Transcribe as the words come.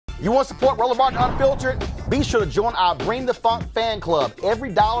You want to support Roland Martin Unfiltered? Be sure to join our Bring the Funk fan club.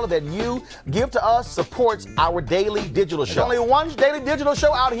 Every dollar that you give to us supports our daily digital show. There's only one daily digital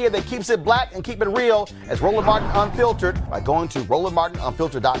show out here that keeps it black and keep it real. It's Roland Martin Unfiltered. By going to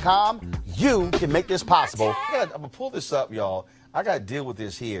RolandMartinUnfiltered.com, you can make this possible. I'm going to pull this up, y'all. I got to deal with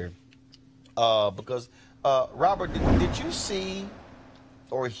this here because, Robert, did you see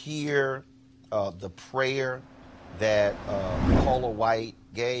or hear the prayer that Paula White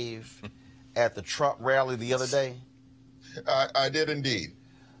gave at the Trump rally the other day? I did indeed.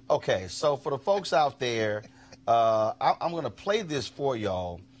 Okay, so for the folks out there, I'm going to play this for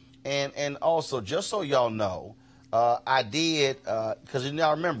y'all. And also, just so y'all know, I did, because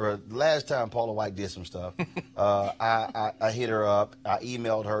I remember last time Paula White did some stuff, I hit her up, I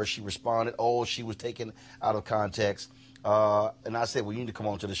emailed her, she responded, she was taken out of context. And I said, well, you need to come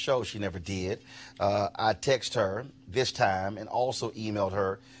on to the show. She never did. I texted her this time and also emailed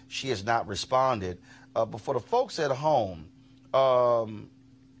her. She has not responded. But for the folks at home, and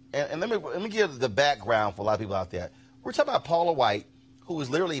let me give the background for a lot of people out there. We're talking about Paula White, who is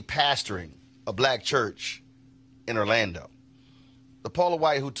literally pastoring a black church in Orlando. The Paula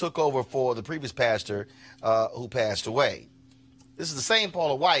White who took over for the previous pastor who passed away. This is the same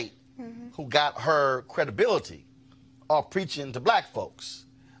Paula White who got her credibility off preaching to black folks,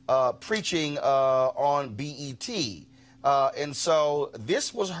 preaching on BET. And so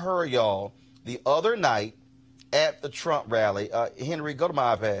this was her, y'all, the other night at the Trump rally. Henry, go to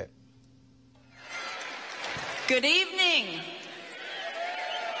my iPad. Good evening.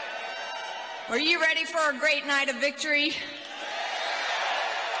 Are you ready for a great night of victory?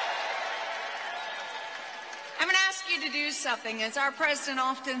 I'm going to ask you to do something. As our president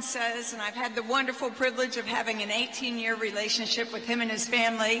often says, and I've had the wonderful privilege of having an 18-year relationship with him and his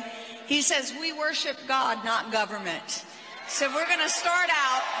family, he says, we worship God, not government. So we're going to start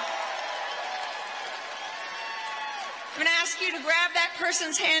out. I'm going to ask you to grab that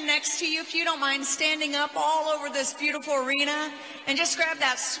person's hand next to you, if you don't mind standing up all over this beautiful arena, and just grab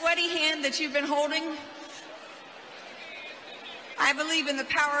that sweaty hand that you've been holding. I believe in the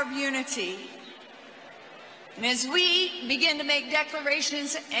power of unity. And as we begin to make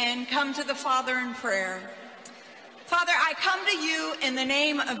declarations and come to the Father in prayer, Father, I come to you in the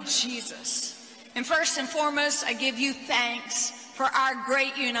name of Jesus. And first and foremost, I give you thanks for our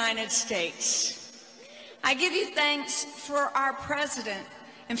great United States. I give you thanks for our president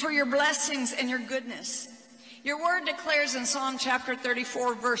and for your blessings and your goodness. Your word declares in Psalm chapter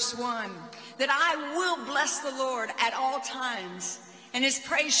 34, verse 1, that I will bless the Lord at all times, and his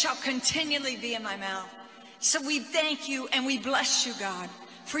praise shall continually be in my mouth. So we thank you and we bless you, God,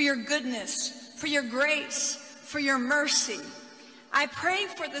 for your goodness, for your grace, for your mercy. I pray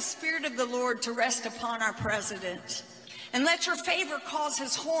for the Spirit of the Lord to rest upon our president. And let your favor cause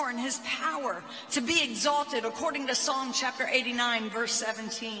his horn, his power, to be exalted according to Psalm chapter 89, verse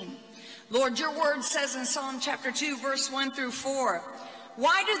 17. Lord, your word says in Psalm chapter 2, verse 1 through 4,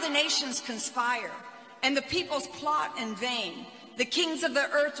 why do the nations conspire and the peoples plot in vain? The kings of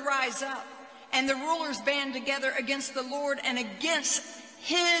the earth rise up, and the rulers band together against the Lord and against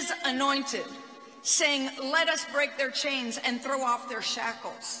his anointed, saying, let us break their chains and throw off their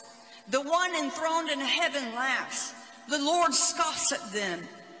shackles. The one enthroned in heaven laughs. The Lord scoffs at them.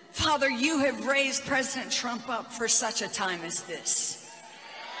 Father, you have raised President Trump up for such a time as this.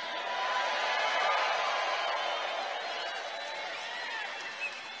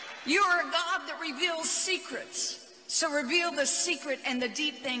 You are a God that reveals secrets. So reveal the secret and the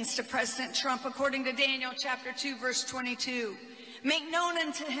deep things to President Trump according to Daniel chapter 2, verse 22. Make known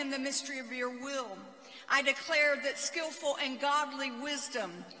unto him the mystery of your will. I declare that skillful and godly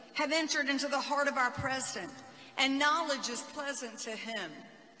wisdom have entered into the heart of our president, and knowledge is pleasant to him.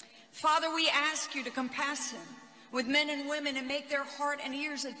 Father, we ask you to compass him with men and women and make their heart and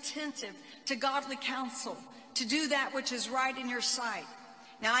ears attentive to godly counsel, to do that which is right in your sight.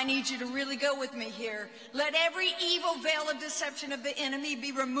 Now I need you to really go with me here. Let every evil veil of deception of the enemy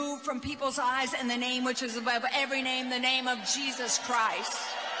be removed from people's eyes in the name which is above every name, the name of Jesus Christ.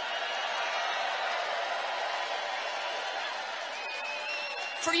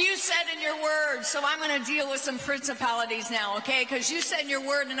 For you said in your word, so I'm going to deal with some principalities now, okay? Because you said in your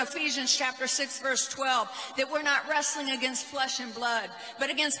word in Ephesians chapter 6, verse 12, that we're not wrestling against flesh and blood,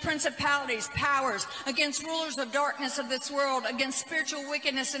 but against principalities, powers, against rulers of darkness of this world, against spiritual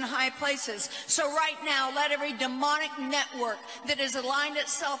wickedness in high places. So right now, let every demonic network that has aligned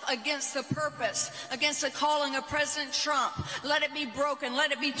itself against the purpose, against the calling of President Trump, let it be broken,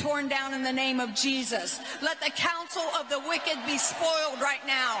 let it be torn down in the name of Jesus. Let the counsel of the wicked be spoiled right now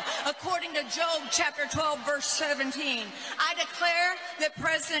now. According to Job chapter 12, verse 17, I declare that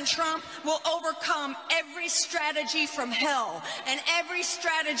President Trump will overcome every strategy from hell and every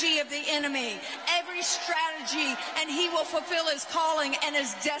strategy of the enemy, every strategy, and he will fulfill his calling and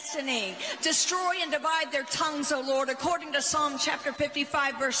his destiny. Destroy and divide their tongues, O Lord, according to Psalm chapter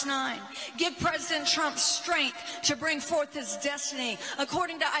 55, verse 9. Give President Trump strength to bring forth his destiny,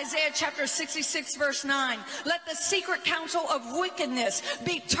 according to Isaiah chapter 66, verse 9. Let the secret counsel of wickedness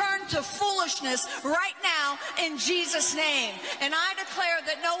be turned to foolishness right now in Jesus' name. And I declare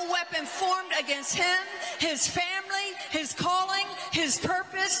that no weapon formed against him, his family, his calling, his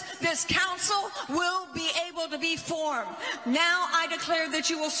purpose, this counsel will be able to be formed. Now I declare that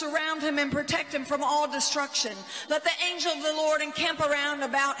you will surround him and protect him from all destruction. Let the angel of the Lord encamp around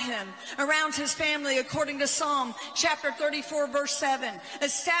about him, around his family, according to Psalm chapter 34, verse 7.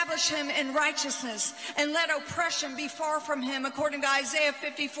 Establish him in righteousness, and let oppression be far from him, according to Isaiah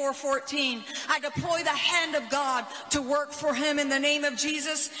 54, 14. I deploy the hand of God to work for him in the name of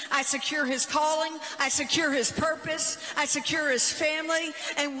Jesus. I secure his calling, I secure his purpose, I secure his family,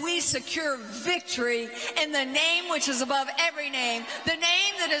 and we secure victory in the name which is above every name, the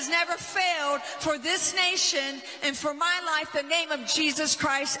name that has never failed for this nation and for my life, the name of Jesus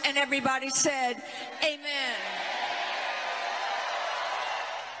Christ. And everybody said, amen.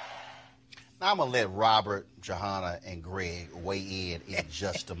 Now I'm going to let Robert, Johanna, and Greg weigh in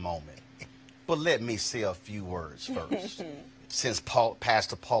just a moment. But let me say a few words first. Since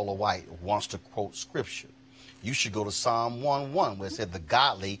Pastor Paula White wants to quote scripture, you should go to Psalm 1:1, where it said, the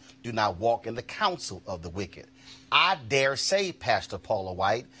godly do not walk in the counsel of the wicked. I dare say, Pastor Paula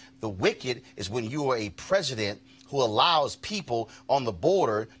White, the wicked is when you are a president who allows people on the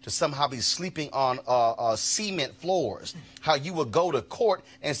border to somehow be sleeping on cement floors. How you would go to court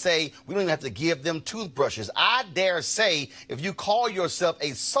and say, we don't even have to give them toothbrushes. I dare say, if you call yourself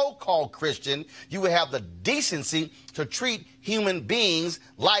a so-called Christian, you would have the decency to treat human beings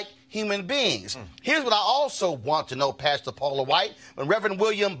like human beings. Here's what I also want to know, Pastor Paula White. When Reverend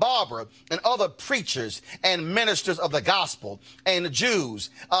William Barber and other preachers and ministers of the gospel and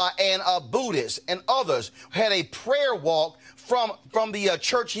Jews and Buddhists and others had a prayer walk from the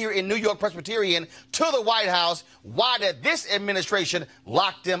church here in New York Presbyterian to the White House, why did this administration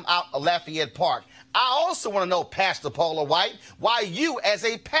lock them out of Lafayette Park? I also want to know, Pastor Paula White, why you as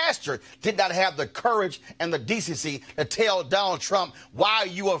a pastor did not have the courage and the decency to tell Donald Trump why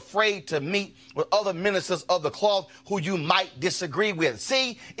you are afraid to meet with other ministers of the cloth who you might disagree with.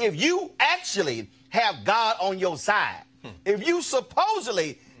 See, if you actually have God on your side, if you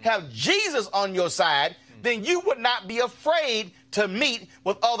supposedly have Jesus on your side, then you would not be afraid to meet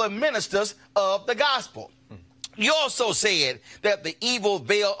with other ministers of the gospel. You also said that the evil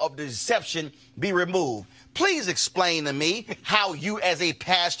veil of deception be removed. Please explain to me how you as a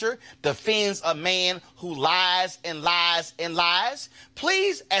pastor defends a man who lies and lies and lies.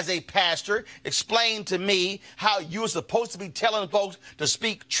 Please, as a pastor, explain to me how you're supposed to be telling folks to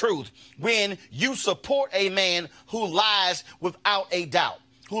speak truth when you support a man who lies without a doubt,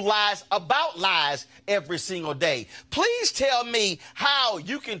 who lies about lies every single day. Please tell me how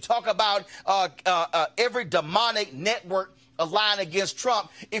you can talk about every demonic network aligned against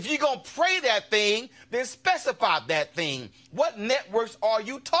Trump. If you're going to pray that thing, then specify that thing. What networks are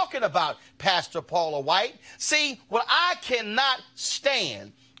you talking about, Pastor Paula White? See, what I cannot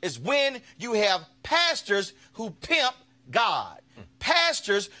stand is when you have pastors who pimp God,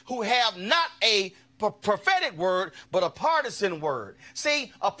 pastors who have not a prophetic word, but a partisan word.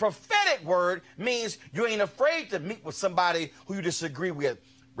 See, a prophetic word means you ain't afraid to meet with somebody who you disagree with.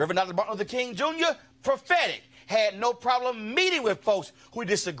 Reverend Dr. Martin Luther King Jr., prophetic, had no problem meeting with folks who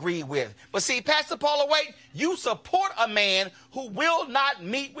disagree with. But see, Pastor Paula White, you support a man who will not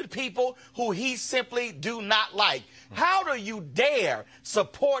meet with people who he simply do not like. How do you dare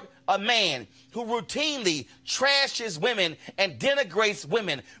support a man who routinely trashes women and denigrates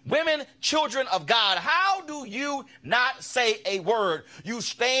women, children of God? How do you not say a word? You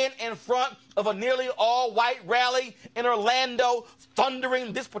stand in front of a nearly all-white rally in Orlando,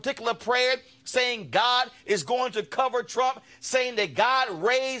 thundering this particular prayer, saying God is going to cover Trump, saying that God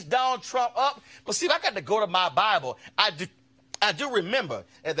raised Donald Trump up. But see, I got to go to my Bible. I do remember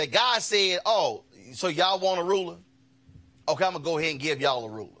that God said, oh, so y'all want a ruler? Okay, I'm going to go ahead and give y'all a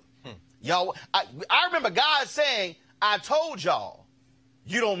ruler. Y'all, I remember God saying, I told y'all,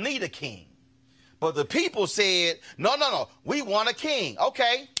 you don't need a king. But the people said, no, we want a king.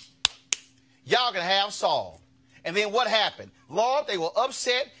 Okay, y'all can have Saul. And then what happened? Lord, they were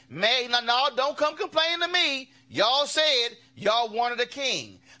upset, mad. No, don't come complaining to me. Y'all said y'all wanted a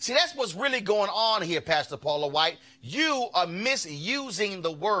king. See, that's what's really going on here, Pastor Paula White. You are misusing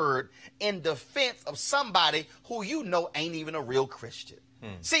the word in defense of somebody who you know ain't even a real Christian.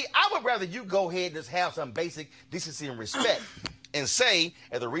 See, I would rather you go ahead and just have some basic decency and respect and say,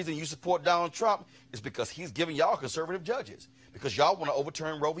 and the reason you support Donald Trump is because he's giving y'all conservative judges, because y'all want to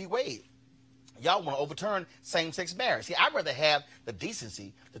overturn Roe v. Wade. Y'all want to overturn same-sex marriage. See, I'd rather have the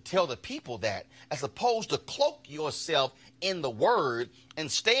decency to tell the people that, as opposed to cloak yourself in the word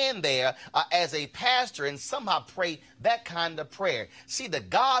and stand there as a pastor and somehow pray that kind of prayer. See, the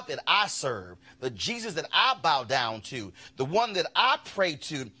God that I serve, the Jesus that I bow down to, the one that I pray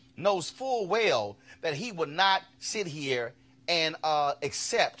to, knows full well that he would not sit here and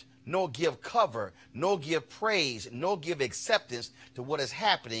accept, nor give cover, nor give praise, nor give acceptance to what is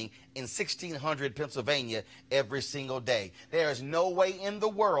happening in 1600 Pennsylvania every single day. There is no way in the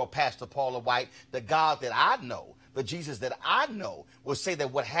world, Pastor Paula White, the God that I know, the Jesus that I know, will say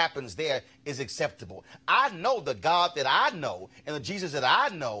that what happens there is acceptable. I know the God that I know and the Jesus that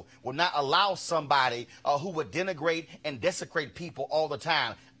I know will not allow somebody who would denigrate and desecrate people all the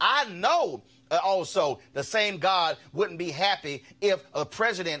time. I know also the same God wouldn't be happy if a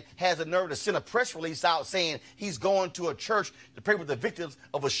president has the nerve to send a press release out saying he's going to a church to pray with the victims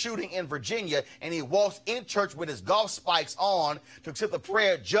of a shooting in Virginia, and he walks in church with his golf spikes on to accept the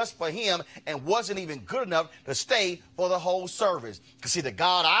prayer just for him and wasn't even good enough to stay for the whole service. Because see, the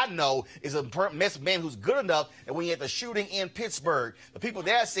God I know is a man who's good enough that when he had the shooting in Pittsburgh, the people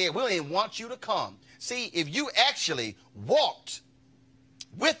there said, we don't even want you to come. See, if you actually walked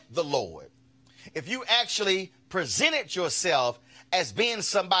with the Lord, if you actually presented yourself as being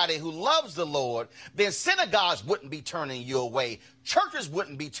somebody who loves the Lord, then synagogues wouldn't be turning you away. Churches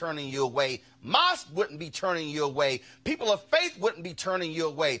wouldn't be turning you away. Mosques wouldn't be turning you away. People of faith wouldn't be turning you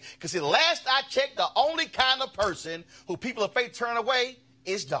away. Because the last I checked, the only kind of person who people of faith turn away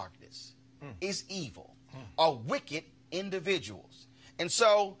is darkness, is evil, are wicked individuals. And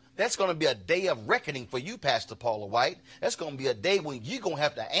so that's going to be a day of reckoning for you, Pastor Paula White. That's going to be a day when you're going to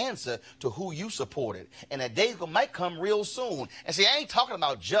have to answer to who you supported. And that day might come real soon. And see, I ain't talking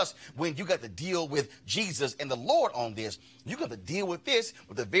about just when you got to deal with Jesus and the Lord on this. You're going to deal with this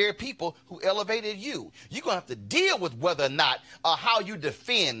with the very people who elevated you. You're going to have to deal with whether or not how you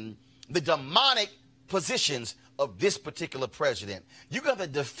defend the demonic positions of this particular president. You're going to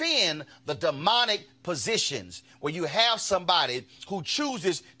defend the demonic positions where you have somebody who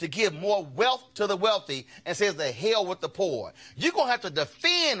chooses to give more wealth to the wealthy and says the hell with the poor. You're going to have to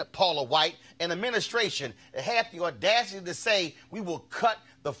defend Paula White and administration that have the audacity to say we will cut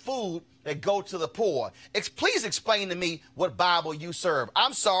the food that go to the poor. Please explain to me what Bible you serve.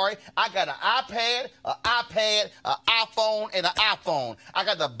 I'm sorry, I got an iPad, an iPhone, and an iPhone. I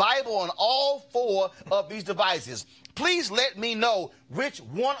got the Bible on all four of these devices. Please let me know which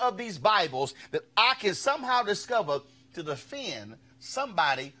one of these Bibles that I can somehow discover to defend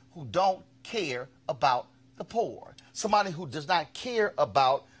somebody who don't care about the poor, somebody who does not care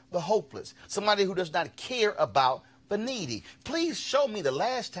about the hopeless, somebody who does not care about the needy. Please show me the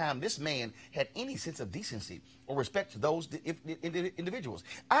last time this man had any sense of decency or respect to those individuals.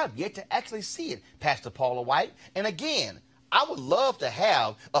 I've yet to actually see it, Pastor Paula White. And again, I would love to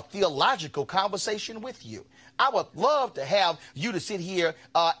have a theological conversation with you. I would love to have you to sit here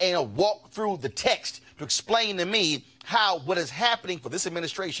and walk through the text to explain to me how what is happening for this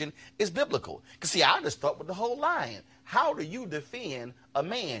administration is biblical. Because see, I just thought with the whole line. How do you defend a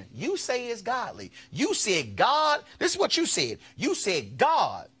man you say is godly? You said God, this is what you said. You said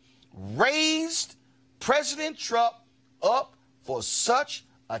God raised President Trump up for such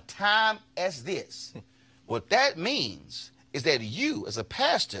a time as this. What that means is that you, as a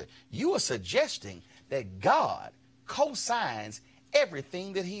pastor, you are suggesting that God co-signs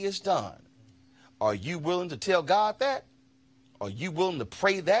everything that he has done. Are you willing to tell God that? Are you willing to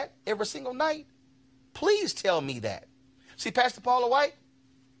pray that every single night? Please tell me that. See, Pastor Paula White,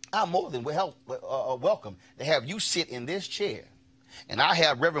 I'm more than welcome to have you sit in this chair. And I'll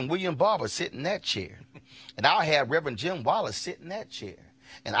have Reverend William Barber sit in that chair. And I'll have Reverend Jim Wallace sit in that chair.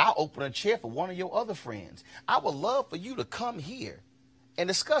 And I'll open a chair for one of your other friends. I would love for you to come here and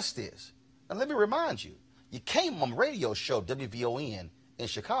discuss this. And let me remind you, you came on the radio show WVON in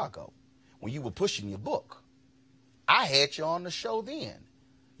Chicago when you were pushing your book. I had you on the show then.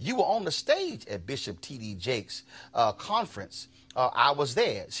 You were on the stage at Bishop T.D. Jakes' conference. I was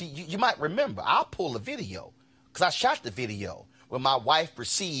there. See, you might remember, I'll pull a video because I shot the video when my wife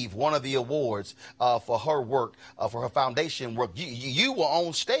received one of the awards for her work, for her foundation work. You were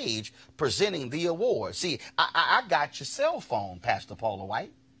on stage presenting the award. See, I got your cell phone, Pastor Paula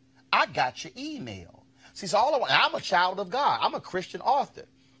White. I got your email. See, so I'm a child of God. I'm a Christian author.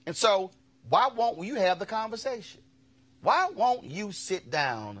 And so why won't you have the conversation? Why won't you sit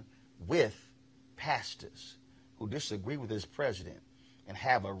down with pastors who disagree with this president and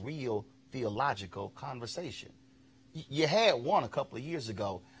have a real theological conversation? You had one a couple of years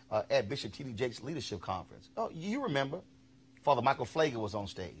ago at Bishop T.D. Jakes' leadership conference. Oh, you remember? Father Michael Flager was on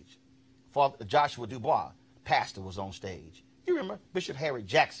stage. Father Joshua Dubois, pastor, was on stage. You remember? Bishop Harry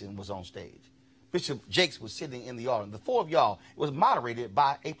Jackson was on stage. Bishop Jakes was sitting in the audience. The four of y'all, it was moderated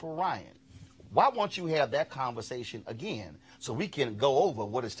by April Ryan. Why won't you have that conversation again so we can go over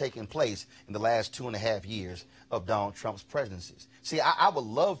what has taken place in the last 2.5 years of Donald Trump's presidencies? See, I would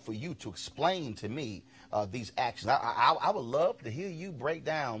love for you to explain to me these actions. I would love to hear you break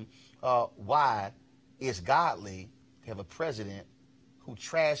down why it's godly to have a president who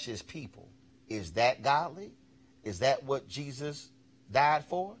trashes people. Is that godly? Is that what Jesus died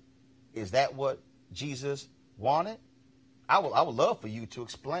for? Is that what Jesus wanted? I would love for you to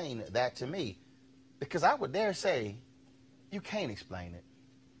explain that to me, because I would dare say you can't explain it.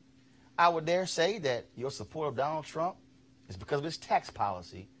 I would dare say that your support of Donald Trump is because of his tax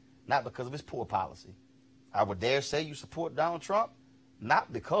policy, not because of his poor policy. I would dare say you support Donald Trump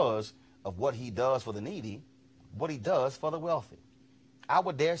not because of what he does for the needy, what he does for the wealthy. I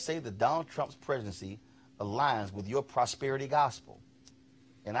would dare say that Donald Trump's presidency aligns with your prosperity gospel.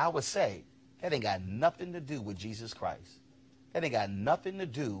 And I would say that ain't got nothing to do with Jesus Christ. That ain't got nothing to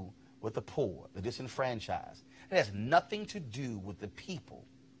do with the poor, the disenfranchised. It has nothing to do with the people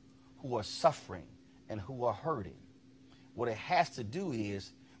who are suffering and who are hurting. What it has to do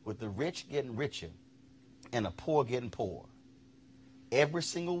is with the rich getting richer and the poor getting poorer. Every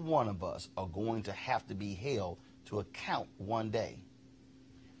single one of us are going to have to be held to account one day.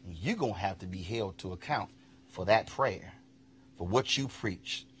 And you're going to have to be held to account for that prayer, for what you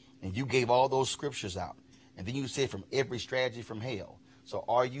preached. And you gave all those scriptures out. And then you said from every strategy from hell. So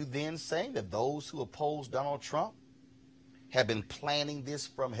are you then saying that those who oppose Donald Trump have been planning this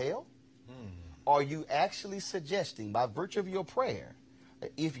from hell? Are you actually suggesting, by virtue of your prayer,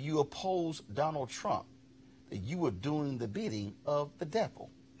 that if you oppose Donald Trump, that you are doing the bidding of the devil?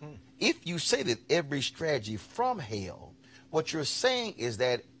 If you say that every strategy from hell, what you're saying is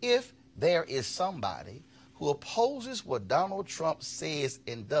that if there is somebody who opposes what Donald Trump says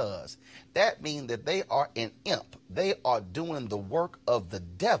and does, that means that they are an imp. They are doing the work of the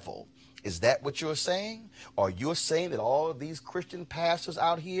devil. Is that what you're saying? Or you're saying that all of these Christian pastors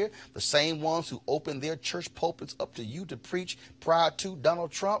out here, the same ones who opened their church pulpits up to you to preach prior to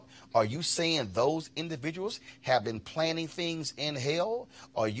Donald Trump, are you saying those individuals have been planning things in hell?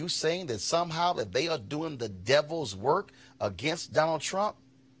 Are you saying that somehow that they are doing the devil's work against Donald Trump?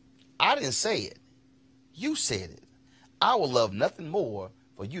 I didn't say it. You said it. I would love nothing more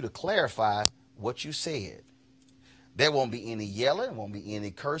for you to clarify what you said. There won't be any yelling, won't be any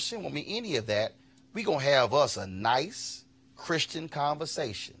cursing, won't be any of that. We're going to have us a nice Christian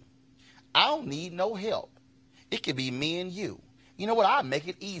conversation. I don't need no help. It could be me and you. You know what? I make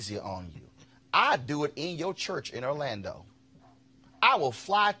it easier on you. I do it in your church in Orlando. I will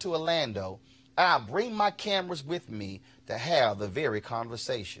fly to Orlando and I'll bring my cameras with me to have the very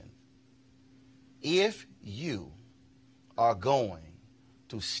conversation. If you are going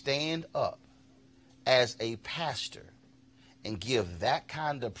to stand up as a pastor and give that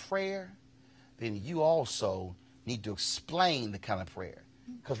kind of prayer, then you also need to explain the kind of prayer.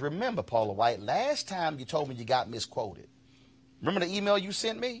 Because remember, Paula White, last time you told me you got misquoted. Remember the email you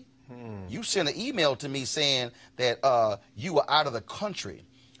sent me? You sent an email to me saying that you were out of the country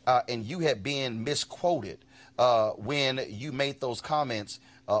and you had been misquoted when you made those comments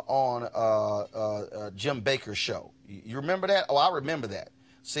on Jim Baker's show. You remember that? Oh, I remember that.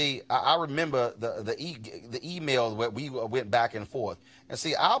 See, I remember the email where we went back and forth. And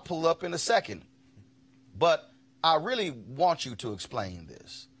see, I'll pull up in a second. But I really want you to explain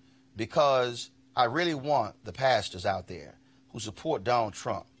this, because I really want the pastors out there who support Donald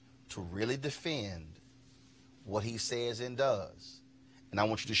Trump to really defend what he says and does. And I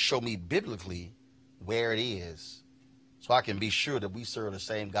want you to show me biblically where it is, so I can be sure that we serve the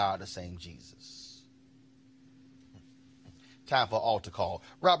same God, the same Jesus. Time for altar call.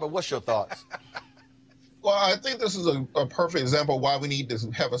 Robert, what's your thoughts? Well, I think this is a perfect example of why we need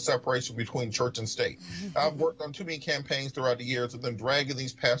to have a separation between church and state. I've worked on too many campaigns throughout the years of them dragging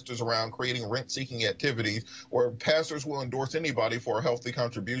these pastors around, creating rent-seeking activities where pastors will endorse anybody for a healthy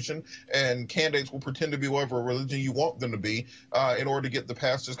contribution, and candidates will pretend to be whatever religion you want them to be in order to get the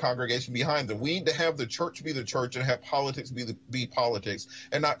pastor's congregation behind them. We need to have the church be the church and have politics be politics,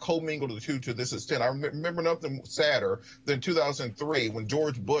 and not commingle the two to this extent. I remember nothing sadder than 2003 when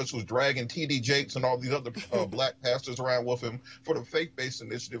George Bush was dragging T.D. Jakes and all these other the black pastors around with him for the faith-based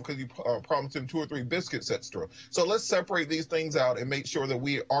initiative because he promised him 2 or 3 biscuits, etc. So let's separate these things out and make sure that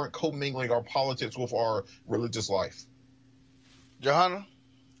we aren't commingling our politics with our religious life. Johanna?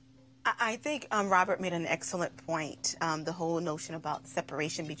 I think Robert made an excellent point, the whole notion about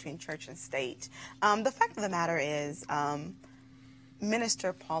separation between church and state. The fact of the matter is,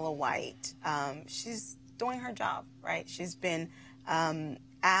 Minister Paula White, she's doing her job, right? She's been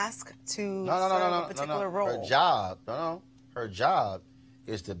asked to serve a particular role. Her job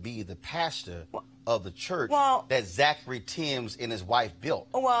is to be the pastor of the church that Zachary Timms and his wife built.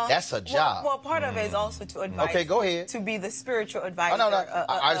 That's a job. Well, part of it is also to advise. Okay, go ahead. To be the spiritual advisor.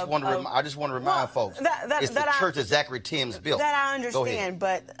 I just want to remind folks. It's the church that Zachary Timms built. That I understand,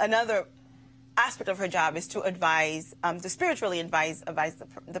 but another aspect of her job is to advise, to spiritually advise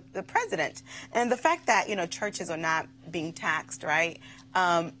the president. And the fact that, churches are not being taxed, right?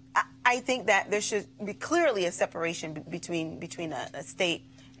 I think that there should be clearly a separation between a state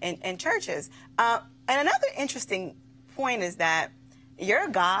and churches. And another interesting point is that your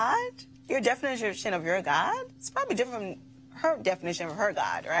God, your definition of your God, is probably different from her definition of her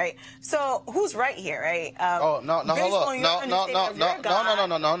God, right? So who's right here, right? Hold up. No.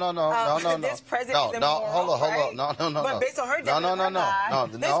 This president is immoral, But based on her definition of her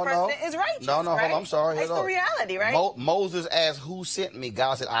God, this president is righteous, hold on, I'm sorry. It's the reality, right? Moses asked, who sent me?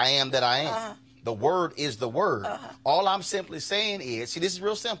 God said, I am that I am. The word is the word. All I'm simply saying is, see, this is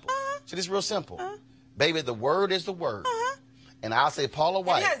real simple. Baby, the word is the word. And I'll say Paula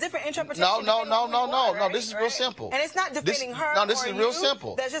White. It has different interpretations. No. This is real simple. And it's not defending her. No, this is real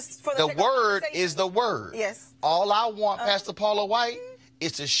simple. That's just for the word is the word. Yes. All I want, Pastor Paula White,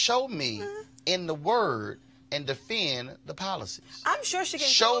 is to show me in the word and defend the policies. I'm sure she can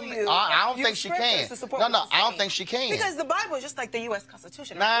show you. I don't think she can. No, I don't think she can. Because the Bible is just like the U.S.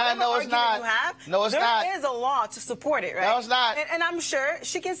 Constitution. No, it's not. No, it's not. There is a law to support it, right? No, it's not. And I'm sure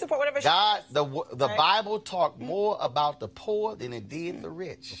she can support whatever she wants. The Bible talked more about the poor than it did the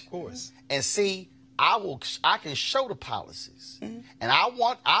rich. Of course. And see, I can show the policies. And I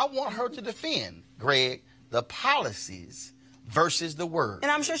want her to defend, Greg, the policies versus the word.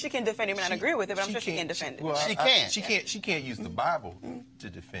 And I'm sure she can defend it. I agree with it, but I'm sure she can defend it. Well, she can. She can't use the Bible to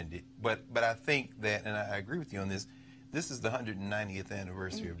defend it. But I think that, and I agree with you on this, this is the 190th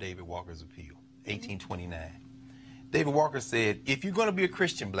anniversary of David Walker's appeal, 1829. David Walker said, if you're going to be a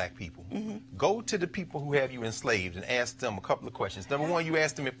Christian, black people, go to the people who have you enslaved and ask them a couple of questions. Number one, you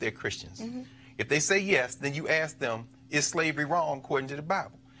ask them if they're Christians. If they say yes, then you ask them, is slavery wrong according to the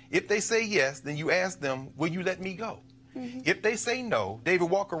Bible? If they say yes, then you ask them, will you let me go? If they say no, David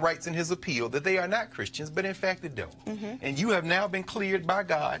Walker writes in his appeal that they are not Christians, but in fact they don't. And you have now been cleared by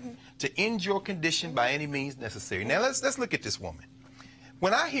God to end your condition by any means necessary. Now let's look at this woman.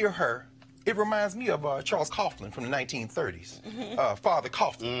 When I hear her, it reminds me of Charles Coughlin from the 1930s. Father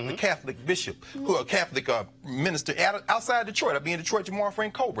Coughlin, the Catholic bishop, who a Catholic minister outside Detroit. I'll be in Detroit tomorrow for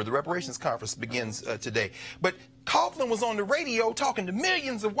October. The reparations conference begins today. But Coughlin was on the radio talking to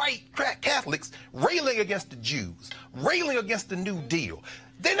millions of white Catholics, railing against the Jews, railing against the New Deal.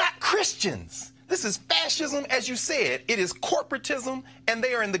 They're not Christians. This is fascism, as you said. It is corporatism, and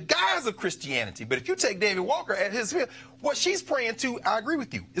they are in the guise of Christianity. But if you take David Walker at his field, what she's praying to, I agree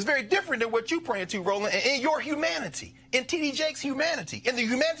with you, is very different than what you're praying to, Roland, and in your humanity, in T.D. Jakes' humanity, in the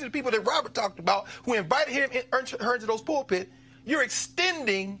humanity of the people that Robert talked about who invited him her into those pulpits. You're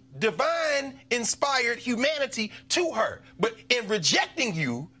extending divine inspired humanity to her. But in rejecting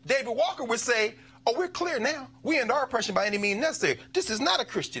you, David Walker would say, oh, we're clear now. We end our oppression by any means necessary. This is not a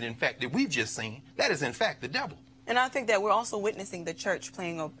Christian, in fact, that we've just seen. That is, in fact, the devil. And I think that we're also witnessing the church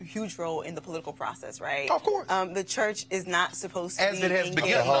playing a huge role in the political process, right? Of course. The church is not supposed to as be... it has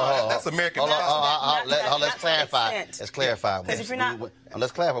begun. That's American. Let's clarify. Let's clarify. Because if you're not...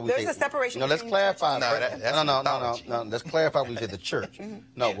 Let's clarify. There's a separation. Let's clarify. No. Let's clarify when we say the church.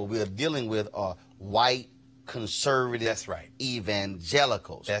 No, what we are dealing with are white, conservative, that's right,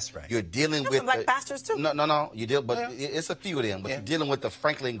 evangelicals. That's right. You're dealing with black pastors too. No. You deal, but it's a few of them. But you're dealing with the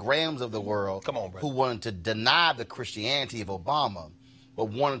Franklin Grahams of the world. Come on, brother. Who wanted to deny the Christianity of Obama, but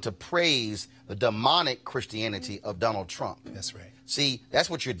wanted to praise the demonic Christianity of Donald Trump. That's right. See, that's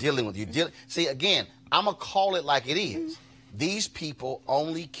what you're dealing with. See, again, I'm gonna call it like it is. These people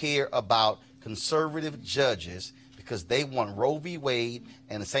only care about conservative judges because they want Roe v. Wade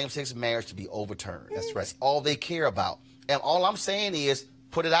and the same-sex marriage to be overturned. That's right. That's all they care about. And all I'm saying is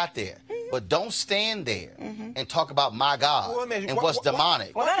put it out there. but don't stand there and talk about my God and what's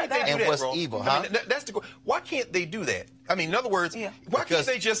demonic and what's evil. I mean, why can't they do that? I mean, in other words, why can't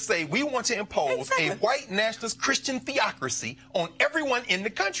they just say, we want to impose a white nationalist Christian theocracy on everyone in the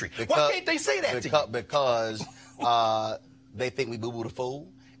country? Why can't they say that? Because they think we boo-boo the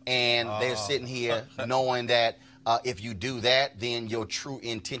fool, and they're sitting here knowing that if you do that, then your true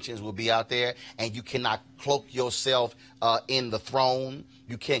intentions will be out there, and you cannot cloak yourself in the throne.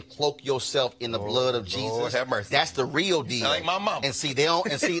 You can't cloak yourself in the blood of Jesus. Lord have mercy. That's the real deal. Like my mama. And see, they don't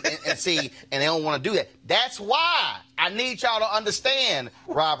and they don't want to do that. That's why I need y'all to understand,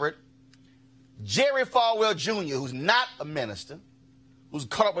 Robert. Jerry Falwell Jr., who's not a minister, who's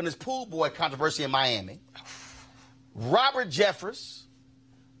caught up in this pool boy controversy in Miami, Robert Jeffress,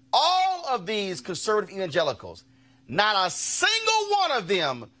 all of these conservative evangelicals, not a single one of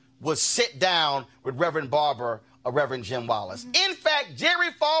them would sit down with Reverend Barber or Reverend Jim Wallace. In fact, Jerry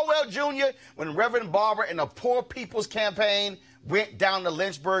Falwell Jr., when Reverend Barber and the Poor People's Campaign went down to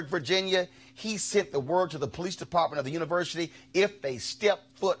Lynchburg, Virginia, he sent the word to the police department of the university, if they step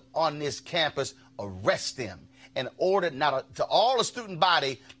foot on this campus, arrest them. And ordered to all the student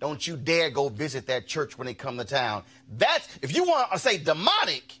body, don't you dare go visit that church when they come to town. That's, if you want to say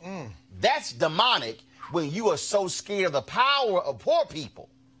demonic, that's demonic when you are so scared of the power of poor people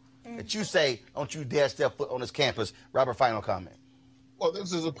that you say, don't you dare step foot on this campus. Robert, final comment. Well,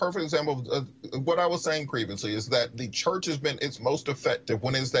 this is a perfect example of what I was saying previously, is that the church has been its most effective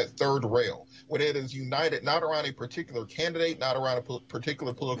when it's that third rail, when it is united not around a particular candidate, not around a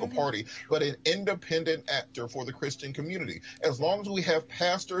particular political party, but an independent actor for the Christian community. As long as we have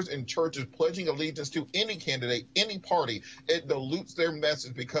pastors and churches pledging allegiance to any candidate, any party, it dilutes their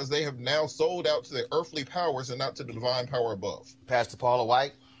message because they have now sold out to the earthly powers and not to the divine power above. Pastor Paula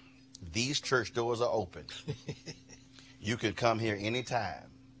White, these church doors are open. You can come here anytime.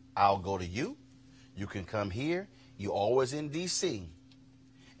 I'll go to you. You can come here. You're always in D.C.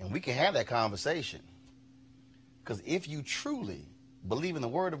 And we can have that conversation. Because if you truly believe in the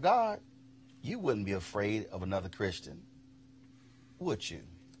Word of God, you wouldn't be afraid of another Christian, would you?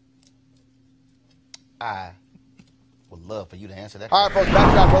 I would love for you to answer that question. All right, folks, back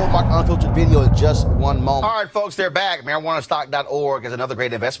to that Roland Martin Unfiltered video in just one moment. All right, folks, they're back. MarijuanaStock.org is another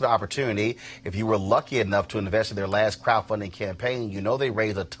great investment opportunity. If you were lucky enough to invest in their last crowdfunding campaign, you know they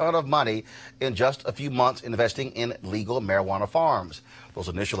raised a ton of money in just a few months investing in legal marijuana farms. Those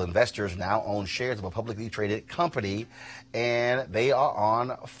initial investors now own shares of a publicly traded company, and they are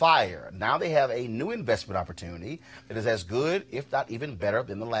on fire. Now they have a new investment opportunity that is as good, if not even better,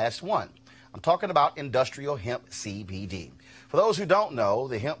 than the last one. I'm talking about industrial hemp CBD. For those who don't know,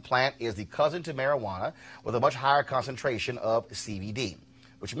 the hemp plant is the cousin to marijuana with a much higher concentration of CBD,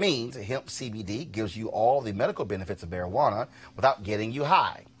 which means hemp CBD gives you all the medical benefits of marijuana without getting you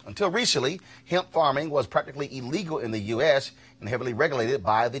high. Until recently, hemp farming was practically illegal in the U.S. and heavily regulated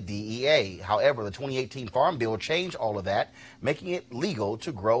by the DEA. However, the 2018 Farm Bill changed all of that, making it legal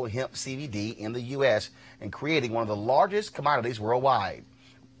to grow hemp CBD in the U.S. and creating one of the largest commodities worldwide.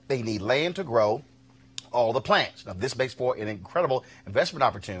 They need land to grow all the plants. Now, this makes for an incredible investment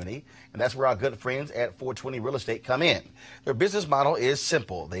opportunity, and that's where our good friends at 420 Real Estate come in. Their business model is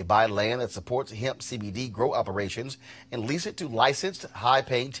simple. They buy land that supports hemp CBD grow operations and lease it to licensed,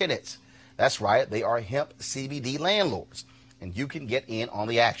 high-paying tenants. That's right, they are hemp CBD landlords, and you can get in on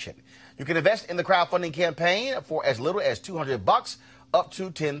the action. You can invest in the crowdfunding campaign for as little as $200 up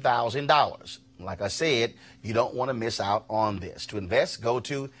to $10,000. Like I said, you don't want to miss out on this. To invest, go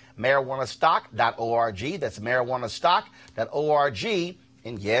to marijuanastock.org. That's marijuanastock.org.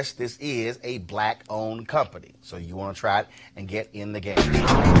 And yes, this is a black-owned company, so you want to try it and get in the game.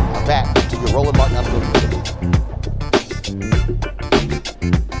 Now back to your Roland Martin Unfiltered.